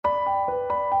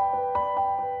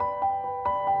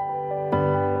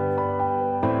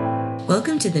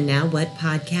Welcome to the Now What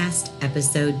podcast,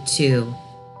 episode 2,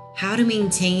 How to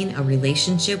Maintain a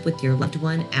Relationship with Your Loved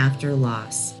One After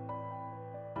Loss.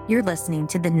 You're listening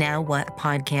to the Now What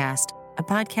podcast, a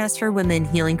podcast for women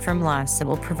healing from loss that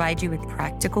will provide you with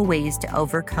practical ways to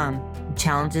overcome the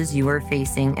challenges you are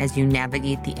facing as you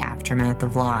navigate the aftermath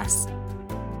of loss.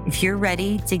 If you're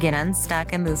ready to get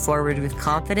unstuck and move forward with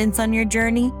confidence on your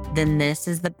journey, then this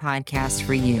is the podcast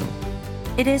for you.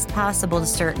 It is possible to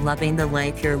start loving the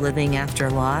life you're living after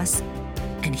loss.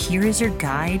 And here is your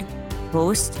guide,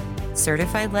 host,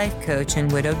 certified life coach,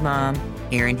 and widowed mom,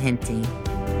 Erin Henty.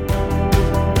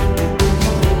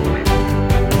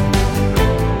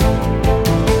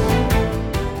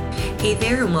 Hey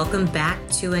there, and welcome back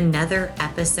to another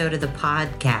episode of the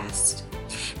podcast.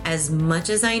 As much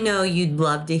as I know you'd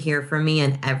love to hear from me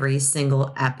in every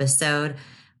single episode,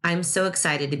 I'm so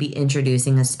excited to be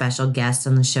introducing a special guest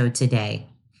on the show today.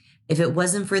 If it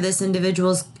wasn't for this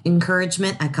individual's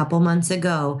encouragement a couple months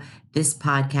ago, this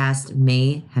podcast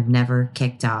may have never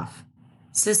kicked off.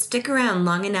 So stick around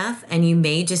long enough and you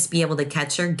may just be able to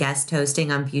catch her guest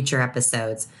hosting on future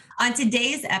episodes. On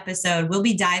today's episode, we'll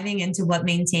be diving into what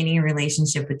maintaining a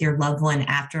relationship with your loved one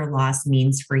after loss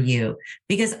means for you.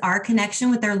 Because our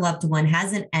connection with our loved one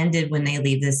hasn't ended when they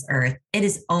leave this earth. It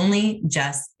has only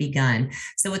just begun.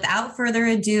 So without further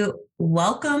ado,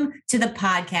 welcome to the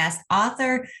podcast,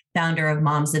 author, founder of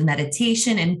Moms of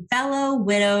Meditation, and fellow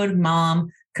widowed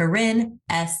mom, Corinne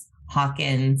S.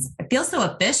 Hawkins. I feel so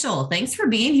official. Thanks for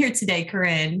being here today,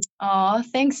 Corinne. Oh,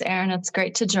 thanks, Erin. It's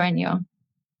great to join you.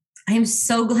 I'm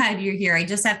so glad you're here. I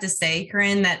just have to say,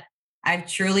 Corinne, that I've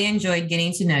truly enjoyed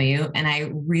getting to know you and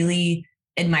I really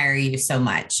admire you so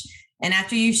much. And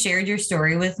after you shared your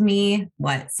story with me,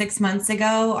 6 months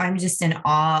ago, I'm just in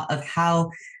awe of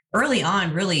how early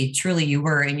on, really, truly you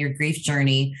were in your grief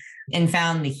journey and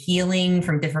found the healing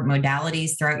from different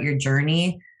modalities throughout your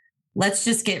journey. Let's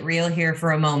just get real here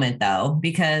for a moment, though,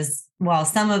 because while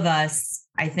some of us,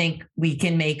 I think we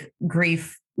can make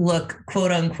grief look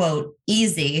quote unquote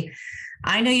easy,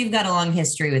 I know you've got a long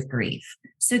history with grief.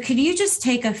 So could you just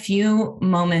take a few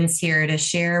moments here to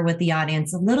share with the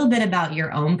audience a little bit about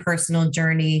your own personal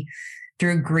journey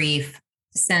through grief,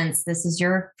 since this is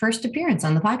your first appearance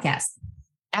on the podcast?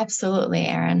 Absolutely,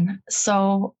 Erin.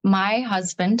 So my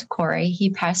husband, Corey, he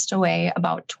passed away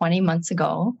about 20 months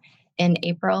ago in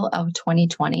April of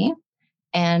 2020.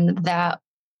 And that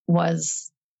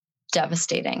was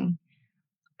devastating.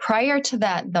 Prior to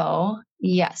that, though,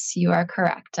 yes, you are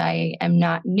correct. I am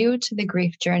not new to the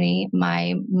grief journey.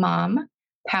 My mom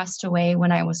passed away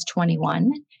when I was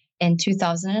 21. In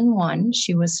 2001,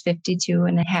 she was 52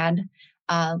 and had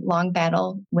a long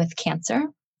battle with cancer.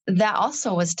 That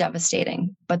also was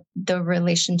devastating, but the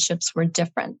relationships were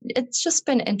different. It's just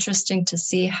been interesting to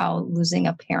see how losing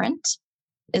a parent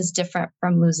is different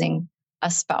from losing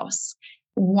a spouse.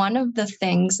 One of the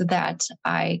things that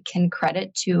I can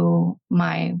credit to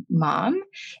my mom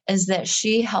is that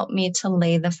she helped me to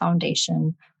lay the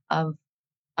foundation of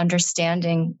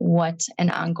understanding what an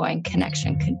ongoing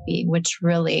connection could be, which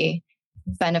really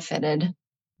benefited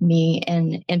me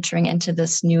in entering into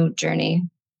this new journey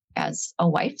as a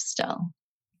wife still.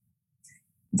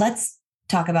 Let's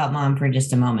talk about mom for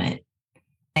just a moment.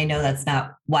 I know that's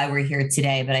not why we're here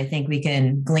today, but I think we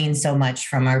can glean so much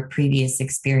from our previous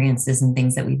experiences and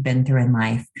things that we've been through in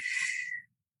life.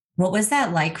 What was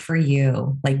that like for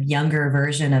you, like younger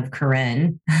version of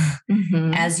Corinne,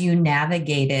 as you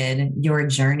navigated your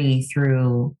journey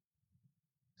through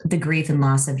the grief and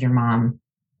loss of your mom?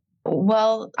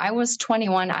 Well, I was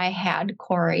 21. I had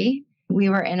Corey. We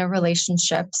were in a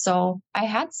relationship. So I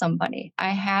had somebody.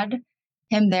 I had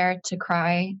him there to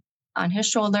cry on his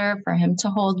shoulder, for him to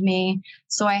hold me.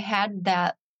 So I had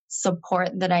that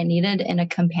support that I needed in a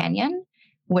companion,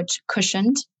 which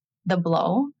cushioned the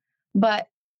blow. But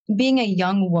being a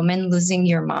young woman, losing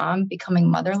your mom,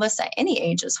 becoming motherless at any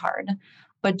age is hard.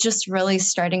 But just really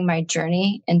starting my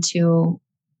journey into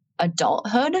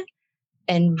adulthood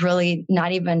and really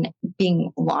not even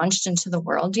being launched into the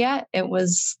world yet, it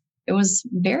was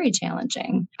very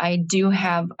challenging. I do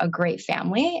have a great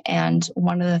family. And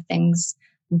one of the things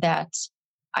that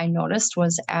I noticed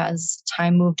was as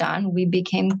time moved on, we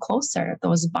became closer.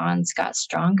 Those bonds got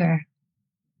stronger.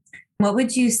 What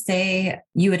would you say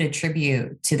you would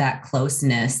attribute to that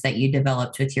closeness that you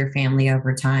developed with your family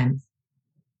over time?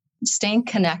 Staying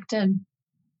connected.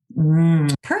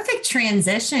 Perfect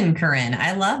transition, Corinne.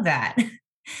 I love that.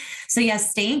 So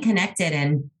yes, staying connected.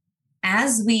 And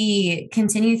as we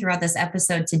continue throughout this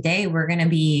episode today, we're going to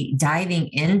be diving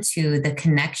into the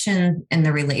connection and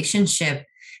the relationship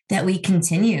that we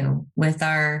continue with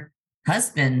our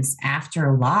husbands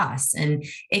after loss. And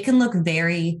it can look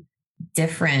very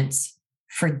different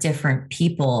for different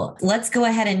people. Let's go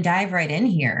ahead and dive right in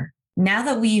here. Now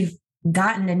that we've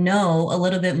gotten to know a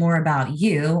little bit more about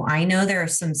you, I know there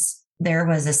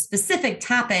was a specific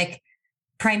topic,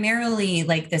 primarily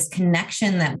like this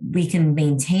connection that we can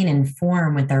maintain and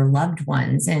form with our loved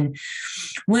ones. And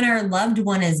when our loved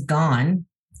one is gone,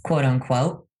 quote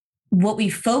unquote, what we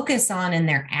focus on in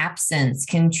their absence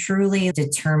can truly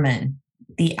determine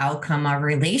the outcome of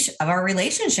our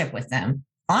relationship with them.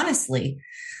 Honestly,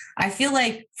 I feel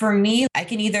like for me, I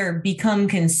can either become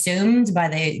consumed by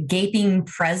the gaping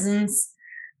presence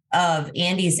of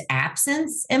Andy's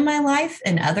absence in my life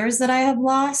and others that I have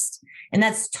lost, and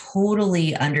that's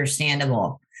totally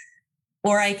understandable.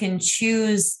 Or I can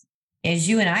choose, as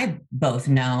you and I both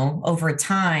know, over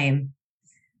time,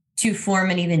 to form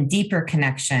an even deeper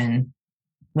connection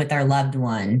with our loved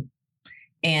one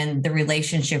and the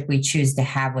relationship we choose to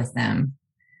have with them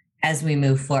as we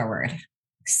move forward.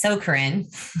 So, Corinne,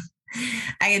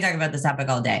 I can talk about this topic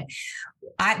all day,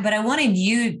 but I wanted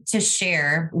you to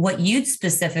share what you'd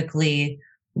specifically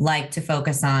like to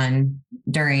focus on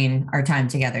during our time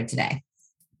together today.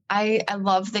 I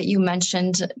love that you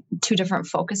mentioned two different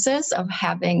focuses of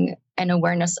having an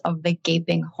awareness of the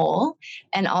gaping hole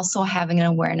and also having an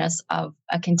awareness of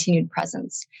a continued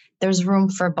presence. There's room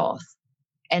for both,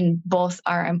 and both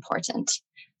are important.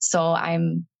 So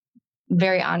I'm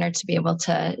very honored to be able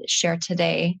to share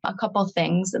today a couple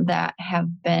things that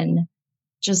have been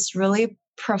just really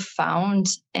profound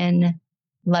in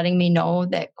letting me know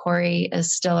that Corey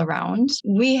is still around.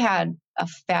 We had a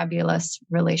fabulous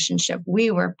relationship.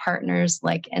 We were partners,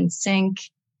 like in sync.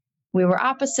 We were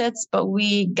opposites, but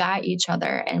we got each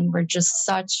other and we're just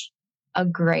such a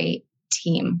great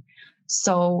team.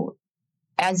 So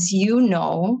as you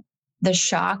know, the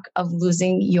shock of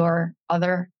losing your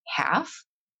other half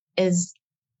is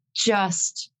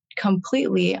just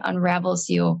completely unravels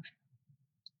you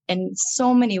in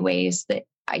so many ways that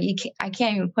I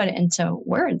can't even put it into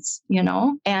words, you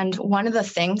know? And one of the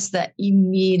things that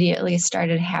immediately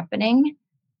started happening,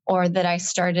 or that I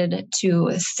started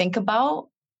to think about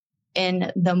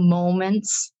in the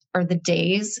moments or the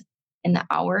days and the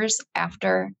hours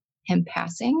after him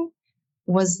passing,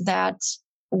 was that,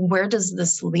 where does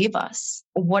this leave us?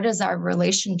 What is our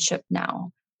relationship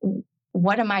now?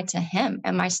 What am I to him?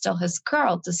 Am I still his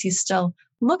girl? Does he still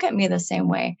look at me the same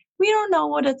way? We don't know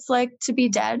what it's like to be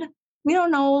dead. We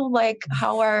don't know like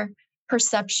how our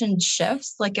perception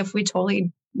shifts. Like if we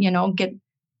totally, get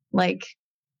like,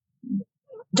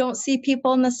 don't see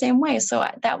people in the same way. So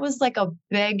that was like a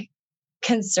big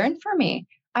concern for me.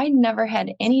 I never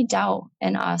had any doubt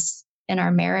in us, in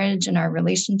our marriage, in our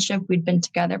relationship. We'd been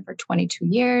together for 22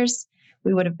 years.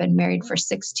 We would have been married for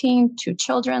 16, 2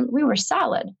 children. We were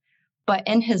solid. But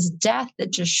in his death,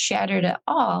 that just shattered it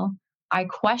all. I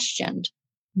questioned,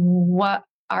 what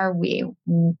are we?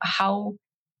 How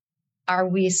are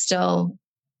we still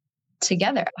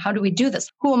together? How do we do this?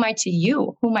 Who am I to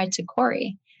you? Who am I to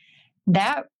Corey?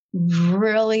 That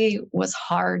really was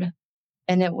hard.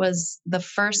 And it was the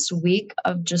first week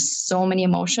of just so many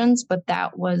emotions, but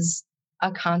that was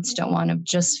a constant one of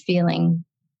just feeling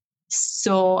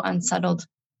so unsettled.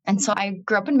 And so I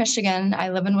grew up in Michigan. I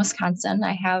live in Wisconsin.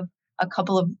 I have a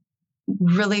couple of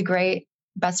really great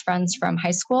best friends from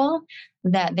high school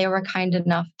that they were kind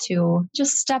enough to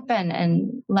just step in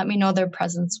and let me know their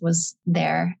presence was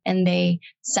there. And they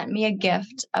sent me a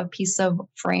gift, a piece of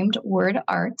framed word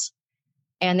art.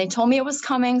 And they told me it was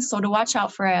coming, so to watch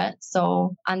out for it.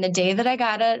 So on the day that I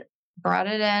got it, brought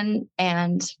it in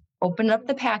and opened up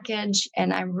the package,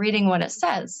 and I'm reading what it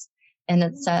says. And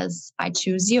it says, I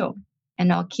choose you,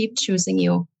 and I'll keep choosing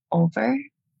you over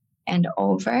and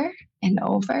over and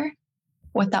over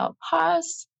without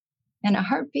pause and a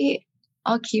heartbeat.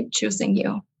 I'll keep choosing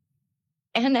you.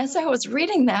 And as I was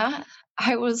reading that,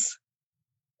 I was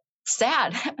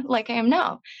sad, like I am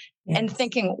now. Yes. And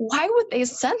thinking, why would they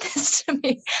send this to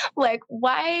me? Like,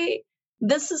 why?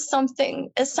 This is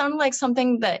something, it sounded like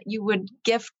something that you would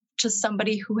gift to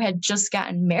somebody who had just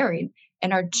gotten married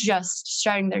and are just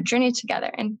starting their journey together.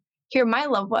 And here my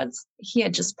love was, he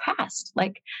had just passed.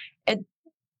 Like,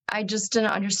 I just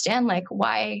didn't understand, like,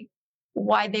 why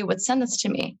they would send this to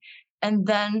me. And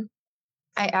then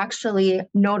I actually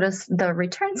noticed the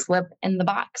return slip in the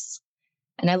box,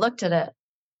 and I looked at it.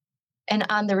 And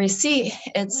on the receipt,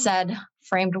 it said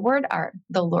framed word art,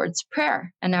 the Lord's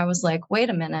Prayer. And I was like, wait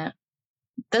a minute,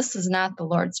 this is not the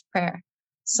Lord's Prayer.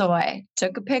 So I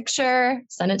took a picture,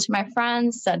 sent it to my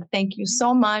friends, said, thank you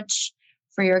so much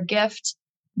for your gift.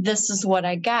 This is what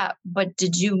I got. But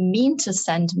did you mean to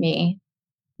send me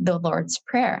the Lord's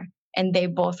Prayer? And they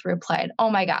both replied, oh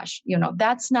my gosh,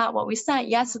 that's not what we sent.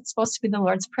 Yes, it's supposed to be the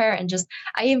Lord's Prayer. And just,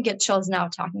 I even get chills now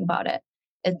talking about it.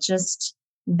 It just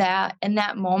that in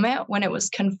that moment when it was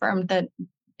confirmed that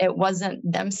it wasn't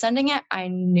them sending it, I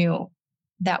knew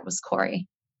that was Corey.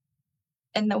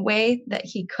 And the way that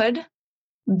he could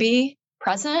be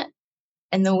present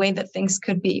and the way that things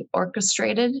could be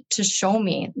orchestrated to show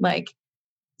me, like,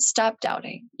 stop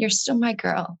doubting. You're still my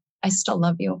girl. I still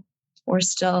love you. We're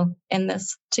still in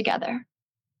this together.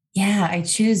 Yeah, I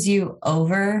choose you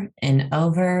over and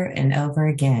over and over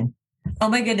again. Oh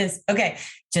my goodness. Okay.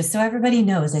 Just so everybody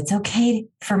knows, it's okay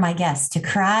for my guests to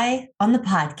cry on the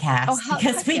podcast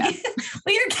because we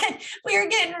are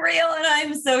getting real and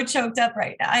I'm so choked up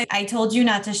right now. I told you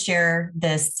not to share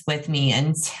this with me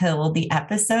until the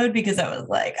episode because I was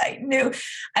like, I knew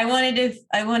I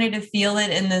wanted to feel it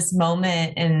in this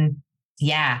moment. And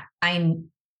yeah,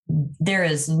 there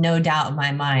is no doubt in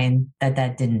my mind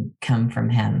that didn't come from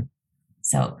him.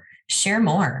 So share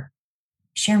more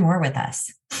with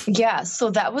us. Yeah.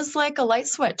 So that was like a light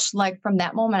switch. Like from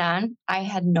that moment on, I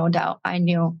had no doubt. I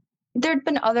knew there'd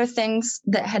been other things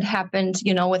that had happened,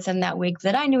 within that week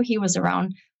that I knew he was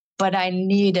around, but I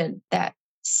needed that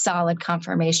solid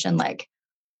confirmation. Like,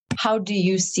 how do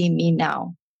you see me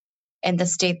now in the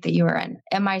state that you are in?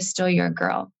 Am I still your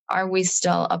girl? Are we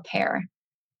still a pair?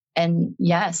 And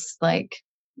yes,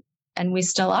 and we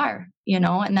still are,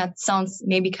 and that sounds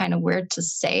maybe kind of weird to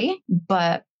say,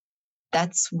 but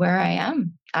that's where I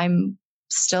am. I'm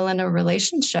still in a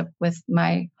relationship with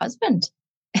my husband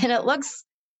and it looks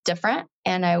different.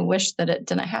 And I wish that it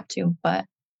didn't have to, but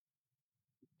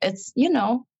it's,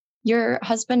 your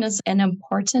husband is an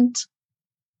important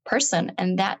person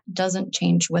and that doesn't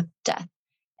change with death.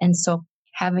 And so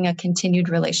having a continued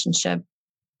relationship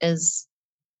is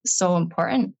so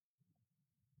important.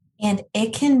 And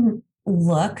it can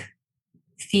look,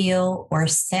 feel, or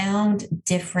sound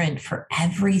different for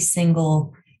every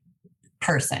single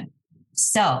person.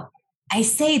 So I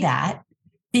say that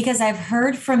because I've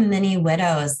heard from many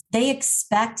widows, they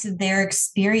expect their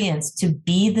experience to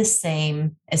be the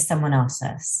same as someone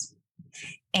else's.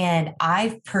 And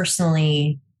I've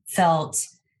personally felt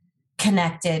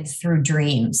connected through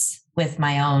dreams with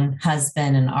my own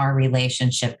husband and our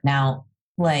relationship. Now,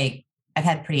 I've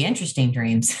had pretty interesting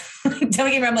dreams. Don't get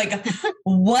me wrong, I'm like,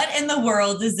 what in the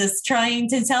world is this trying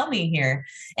to tell me here?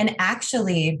 And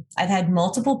actually, I've had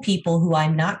multiple people who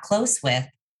I'm not close with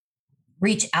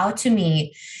reach out to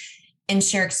me and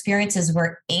share experiences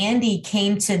where Andy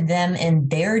came to them in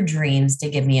their dreams to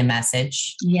give me a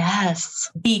message.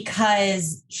 Yes.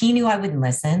 Because he knew I wouldn't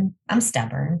listen. I'm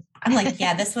stubborn. I'm like,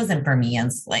 yeah, this wasn't for me.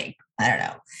 It's like, I don't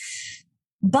know.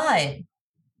 But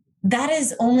that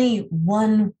is only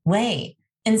one way.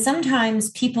 And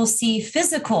sometimes people see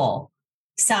physical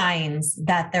signs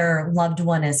that their loved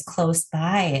one is close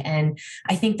by. And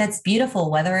I think that's beautiful,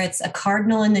 whether it's a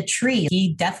cardinal in the tree.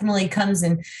 He definitely comes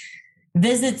and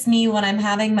visits me when I'm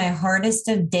having my hardest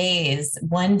of days.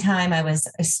 One time I was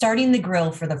starting the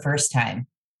grill for the first time,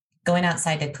 going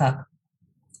outside to cook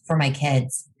for my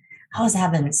kids. I was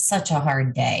having such a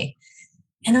hard day.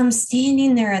 And I'm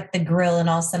standing there at the grill and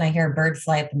all of a sudden I hear a bird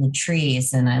fly up in the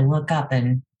trees and I look up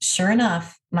and sure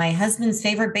enough, my husband's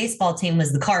favorite baseball team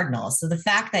was the Cardinals. So the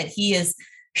fact that he is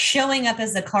showing up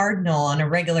as a Cardinal on a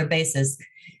regular basis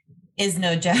is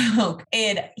no joke.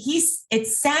 It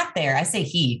sat there. I say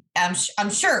he, I'm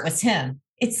sure it was him.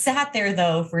 It sat there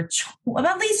though for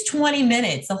at least 20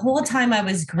 minutes, the whole time I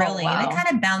was grilling. Oh, wow. And it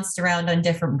kind of bounced around on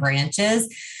different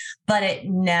branches, but it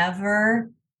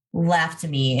never left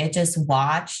me. It just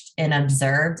watched and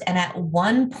observed. And at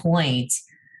one point,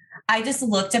 I just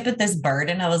looked up at this bird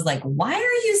and I was like, why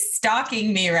are you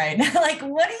stalking me right now? Like,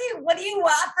 what do you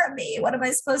want from me? What am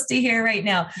I supposed to hear right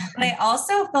now? But I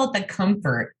also felt the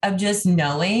comfort of just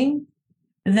knowing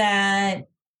that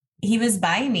he was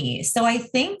by me. So I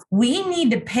think we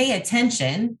need to pay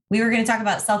attention. We were going to talk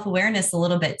about self-awareness a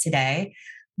little bit today,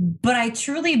 but I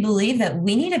truly believe that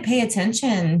we need to pay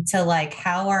attention to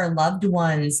how our loved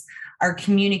ones are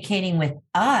communicating with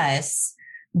us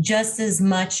just as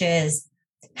much as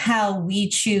how we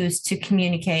choose to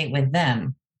communicate with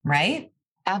them, right?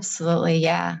 Absolutely.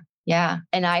 Yeah. Yeah.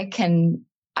 And I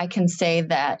can say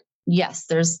that, yes,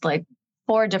 there's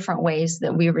 4 different ways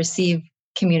that we receive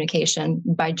communication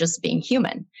by just being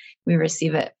human. We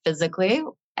receive it physically,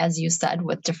 as you said,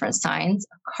 with different signs,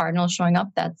 a cardinal showing up.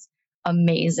 That's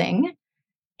amazing.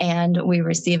 And we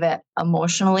receive it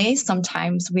emotionally.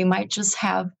 Sometimes we might just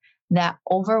have that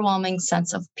overwhelming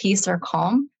sense of peace or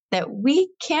calm that we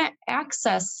can't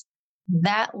access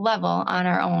that level on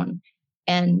our own.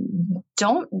 And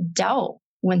don't doubt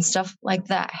when stuff like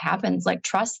that happens, like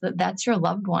trust that that's your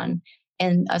loved one,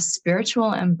 and a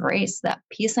spiritual embrace, that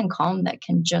peace and calm that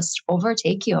can just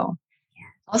overtake you.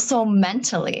 Also,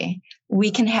 mentally,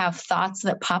 we can have thoughts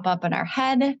that pop up in our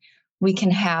head. We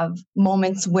can have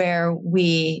moments where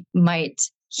we might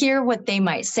hear what they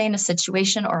might say in a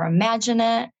situation or imagine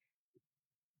it.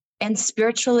 And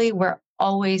spiritually, we're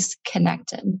always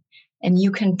connected. And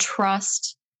you can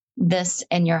trust this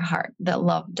in your heart, that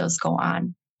love does go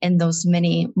on in those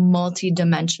many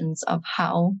multi-dimensions of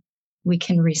how we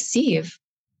can receive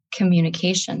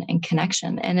communication and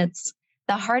connection. And it's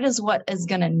the heart is what is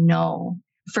going to know.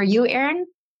 For you, Erin,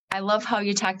 I love how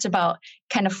you talked about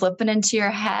kind of flipping into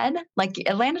your head, like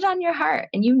it landed on your heart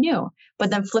and you knew, but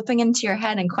then flipping into your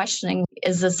head and questioning,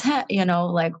 is this,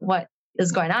 like what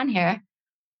is going on here?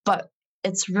 But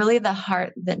it's really the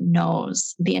heart that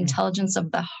knows. The intelligence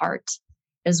of the heart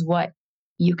is what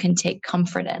you can take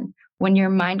comfort in. When your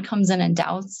mind comes in and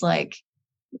doubts, like,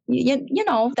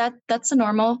 that's a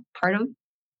normal part of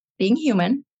being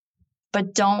human,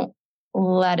 but don't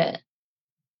let it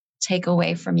take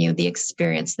away from you the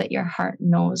experience that your heart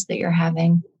knows that you're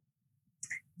having.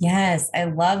 Yes, I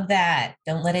love that.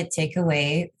 Don't let it take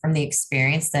away from the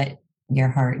experience that your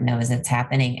heart knows it's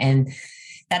happening. And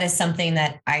that is something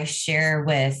that I share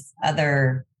with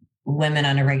other women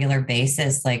on a regular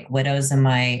basis, like widows in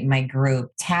my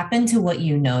group. Tap into what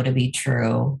you know to be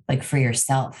true, like for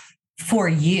yourself, for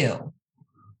you.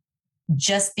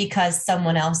 Just because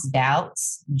someone else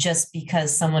doubts, just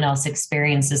because someone else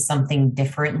experiences something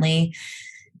differently,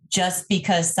 just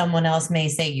because someone else may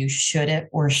say you shouldn't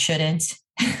or shouldn't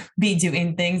be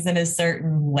doing things in a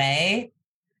certain way.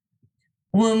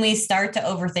 When we start to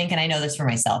overthink, and I know this for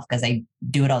myself because I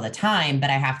do it all the time, but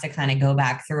I have to kind of go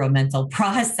back through a mental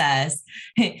process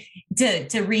to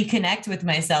reconnect with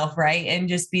myself, right? And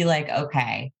just be like,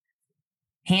 okay,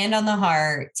 hand on the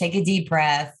heart, take a deep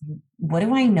breath. What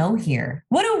do I know here?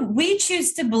 What do we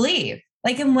choose to believe?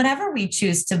 Like, and whatever we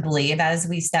choose to believe as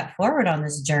we step forward on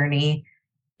this journey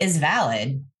is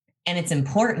valid and it's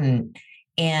important.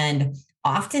 And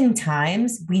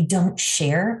oftentimes we don't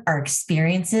share our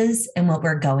experiences and what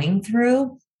we're going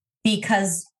through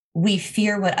because we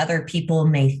fear what other people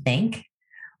may think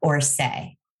or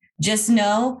say. Just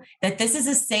know that this is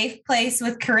a safe place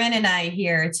with Corinne and I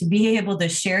here to be able to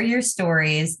share your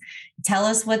stories, tell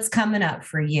us what's coming up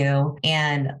for you,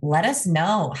 and let us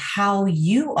know how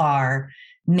you are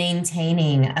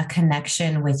maintaining a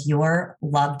connection with your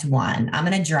loved one. I'm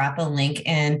going to drop a link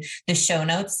in the show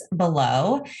notes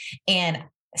below and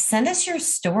send us your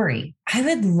story. I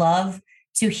would love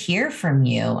to hear from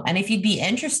you. And if you'd be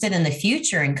interested in the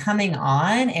future and coming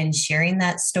on and sharing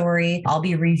that story, I'll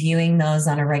be reviewing those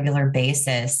on a regular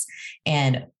basis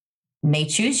and may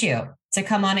choose you to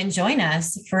come on and join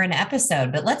us for an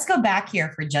episode. But let's go back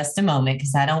here for just a moment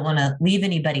because I don't want to leave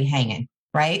anybody hanging,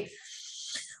 right?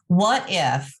 What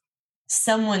if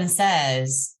someone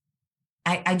says,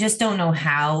 I just don't know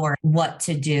how or what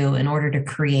to do in order to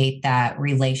create that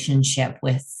relationship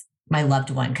with my loved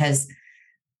one? Because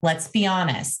let's be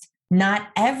honest, not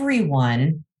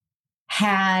everyone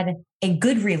had a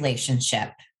good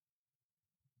relationship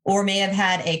or may have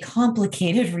had a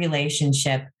complicated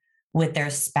relationship with their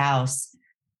spouse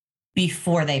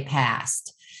before they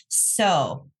passed.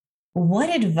 So, what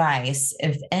advice,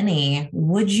 if any,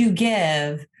 would you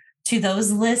give to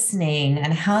those listening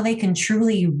and how they can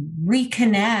truly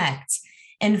reconnect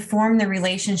and form the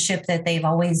relationship that they've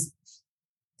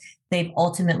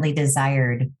ultimately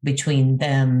desired between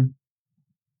them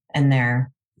and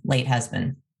their late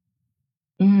husband?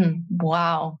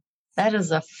 Wow. That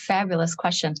is a fabulous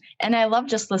question. And I love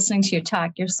just listening to you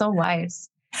talk. You're so wise.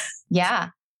 Yeah.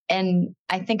 And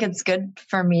I think it's good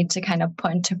for me to kind of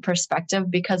put into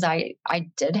perspective because I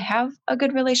did have a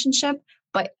good relationship,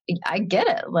 but I get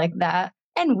it like that.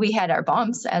 And we had our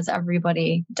bumps as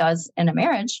everybody does in a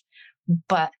marriage.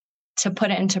 But to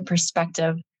put it into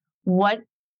perspective, what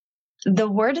the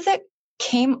word that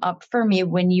came up for me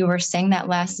when you were saying that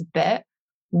last bit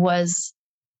was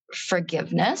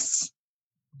forgiveness.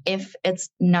 If it's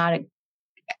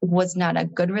was not a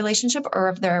good relationship, or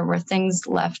if there were things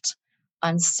left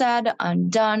unsaid,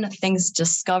 undone, things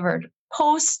discovered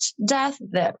post-death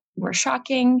that were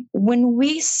shocking. When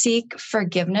we seek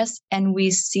forgiveness and we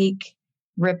seek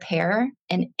repair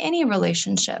in any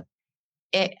relationship,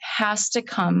 it has to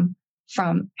come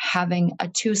from having a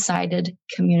two-sided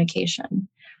communication.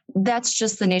 That's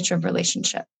just the nature of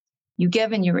relationship. You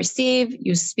give and you receive,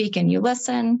 you speak and you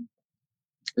listen.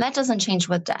 That doesn't change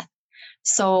with death.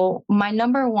 So my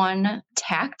number one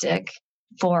tactic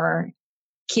for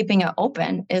keeping it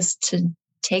open is to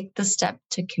take the step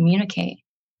to communicate.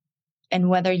 And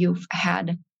whether you've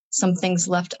had some things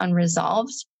left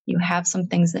unresolved, you have some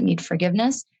things that need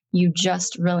forgiveness, you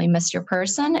just really miss your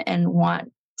person and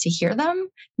want to hear them,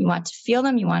 you want to feel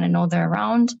them, you want to know they're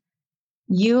around,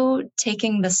 you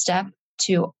taking the step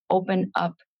to open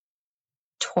up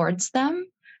towards them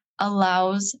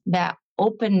allows that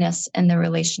openness in the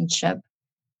relationship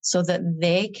so that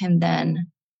they can then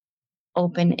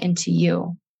open into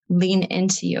you, lean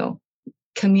into you,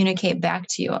 communicate back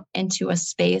to you into a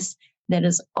space that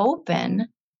is open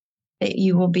that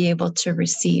you will be able to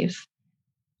receive.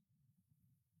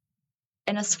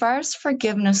 And as far as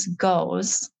forgiveness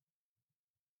goes,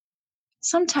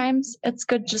 sometimes it's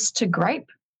good just to gripe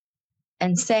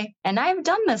and say, and I've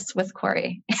done this with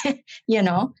Corey,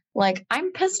 like,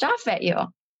 I'm pissed off at you.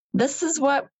 This is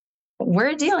what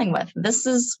we're dealing with. This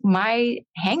is my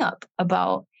hang up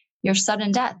about your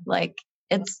sudden death. Like,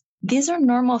 these are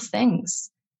normal things.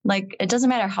 Like, it doesn't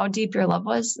matter how deep your love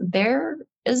was, there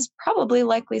is probably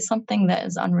likely something that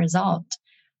is unresolved.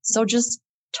 So just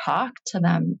talk to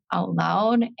them out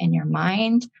loud in your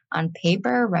mind, on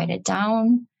paper, write it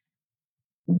down.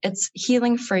 It's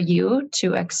healing for you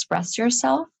to express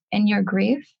yourself in your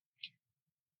grief,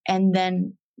 and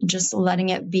then just letting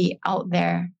it be out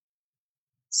there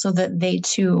so that they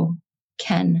too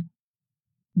can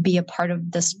be a part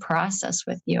of this process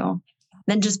with you.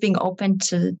 Then just being open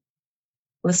to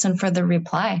listen for the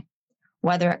reply,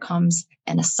 whether it comes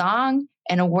in a song,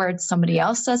 in a word somebody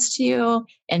else says to you,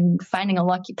 and finding a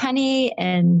lucky penny,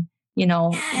 and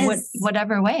Yes.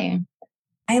 whatever way.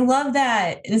 I love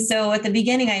that. And so at the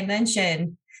beginning, I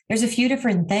mentioned there's a few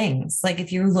different things. Like,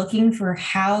 if you're looking for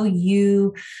how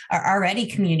you are already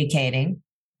communicating,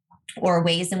 or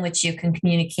ways in which you can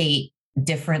communicate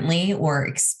differently or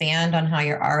expand on how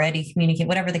you're already communicating,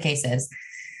 whatever the case is,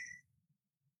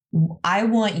 I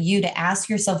want you to ask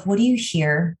yourself, what do you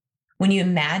hear when you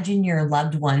imagine your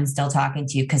loved one still talking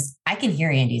to you? Because I can hear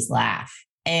Andy's laugh.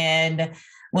 And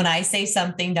when I say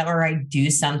something or I do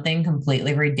something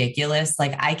completely ridiculous,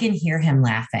 like, I can hear him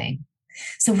laughing.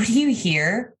 So what do you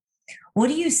hear? What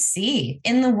do you see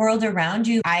in the world around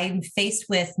you? I'm faced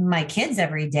with my kids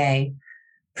every day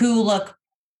who look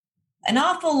an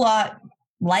awful lot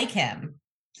like him,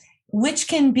 which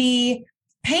can be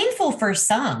painful for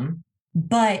some.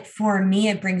 But for me,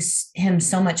 it brings him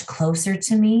so much closer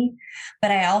to me.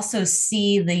 But I also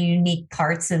see the unique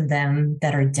parts of them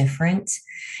that are different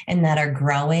and that are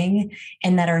growing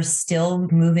and that are still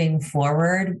moving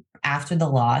forward after the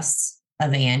loss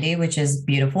of Andy, which is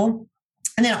beautiful.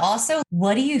 And then also,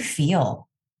 what do you feel?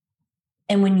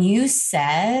 And when you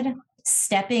said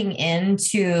stepping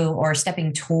into or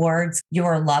stepping towards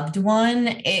your loved one,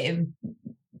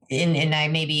 and I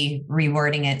may be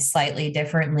rewording it slightly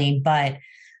differently, but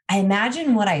I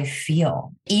imagine what I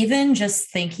feel. Even just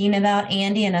thinking about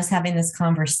Andy and us having this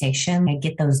conversation, I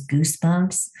get those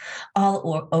goosebumps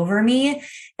all over me.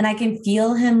 And I can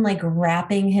feel him like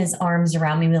wrapping his arms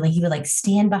around me. He would like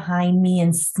stand behind me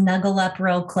and snuggle up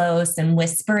real close and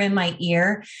whisper in my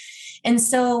ear. And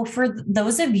so for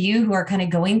those of you who are kind of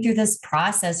going through this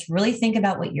process, really think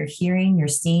about what you're hearing, you're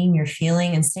seeing, you're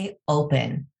feeling, and stay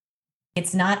open.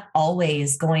 It's not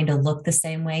always going to look the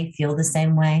same way, feel the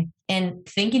same way. And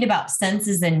thinking about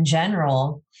senses in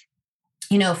general,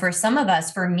 for some of us,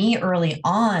 for me early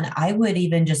on, I would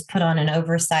even just put on an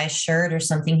oversized shirt or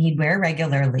something he'd wear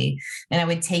regularly. And I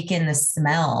would take in the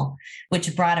smell,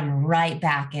 which brought him right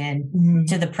back in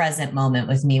to the present moment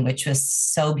with me, which was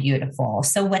so beautiful.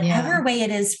 So whatever way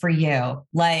it is for you,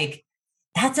 like,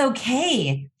 that's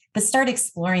okay. But start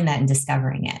exploring that and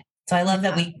discovering it. So I love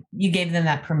that you gave them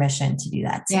that permission to do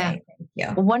that today.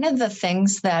 Yeah. Thank you. One of the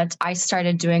things that I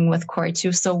started doing with Corey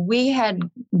too, so we had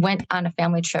went on a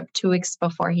family trip 2 weeks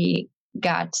before he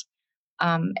got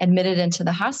admitted into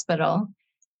the hospital.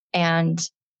 And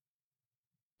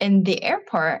in the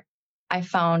airport, I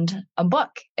found a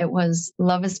book. It was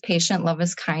Love is Patient, Love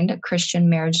is Kind, a Christian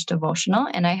marriage devotional.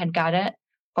 And I had got it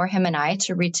for him and I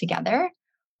to read together.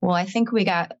 Well, I think we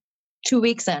got 2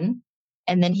 weeks in.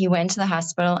 And then he went to the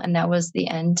hospital, and that was the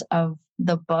end of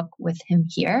the book with him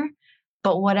here.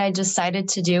 But what I decided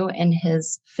to do in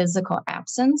his physical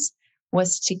absence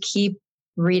was to keep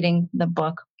reading the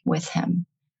book with him.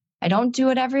 I don't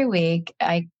do it every week.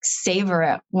 I savor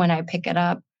it when I pick it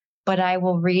up, but I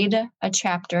will read a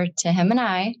chapter to him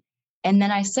and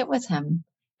then I sit with him,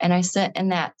 and I sit in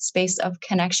that space of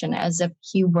connection as if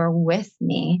he were with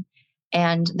me.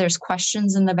 And there's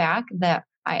questions in the back that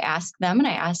I ask them, and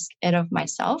I ask it of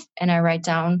myself, and I write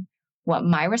down what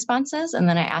my response is. And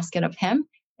then I ask it of him,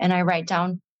 and I write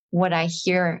down what I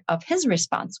hear of his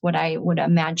response, what I would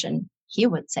imagine he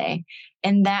would say.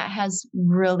 And that has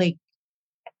really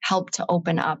help to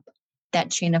open up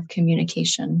that chain of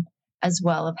communication as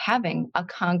well, of having a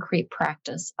concrete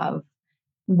practice of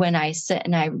when I sit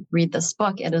and I read this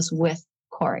book, it is with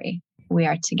Corey. We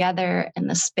are together in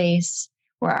the space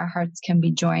where our hearts can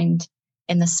be joined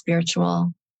in the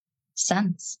spiritual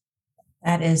sense.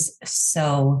 That is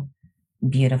so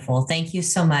beautiful. Thank you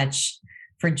so much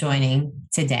for joining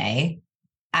today.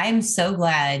 I'm so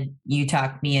glad you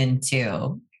talked me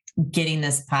into getting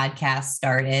this podcast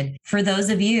started. For those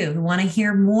of you who want to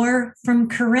hear more from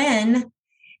Corinne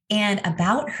and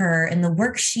about her and the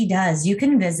work she does, you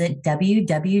can visit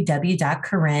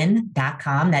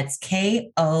www.corinn.com. That's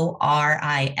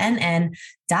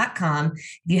KORINN.com.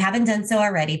 If you haven't done so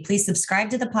already, please subscribe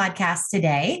to the podcast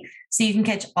today so you can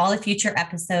catch all the future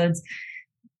episodes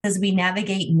as we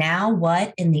navigate now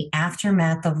what in the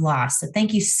aftermath of loss. So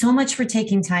thank you so much for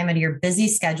taking time out of your busy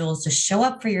schedules to show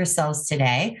up for yourselves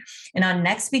today. And on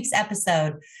next week's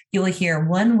episode, you will hear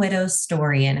one widow's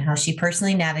story and how she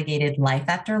personally navigated life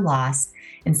after loss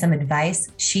and some advice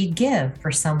she'd give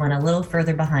for someone a little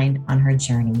further behind on her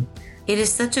journey. It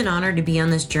is such an honor to be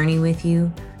on this journey with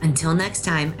you. Until next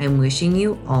time, I'm wishing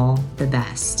you all the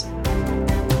best.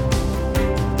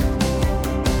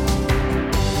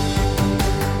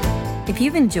 If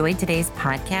you've enjoyed today's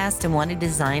podcast and want to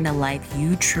design a life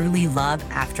you truly love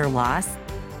after loss,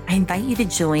 I invite you to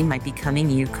join my Becoming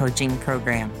You coaching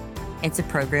program. It's a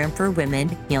program for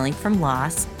women healing from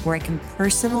loss where I can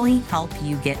personally help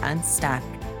you get unstuck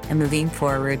and moving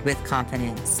forward with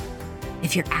confidence.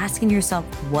 If you're asking yourself,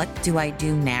 what do I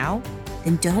do now?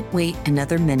 Then don't wait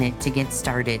another minute to get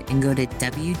started and go to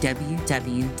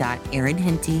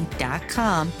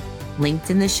www.erinhenty.com, linked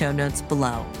in the show notes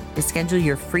below, to schedule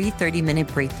your free 30-minute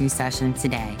breakthrough session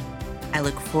today. I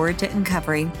look forward to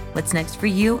uncovering what's next for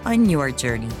you on your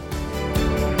journey.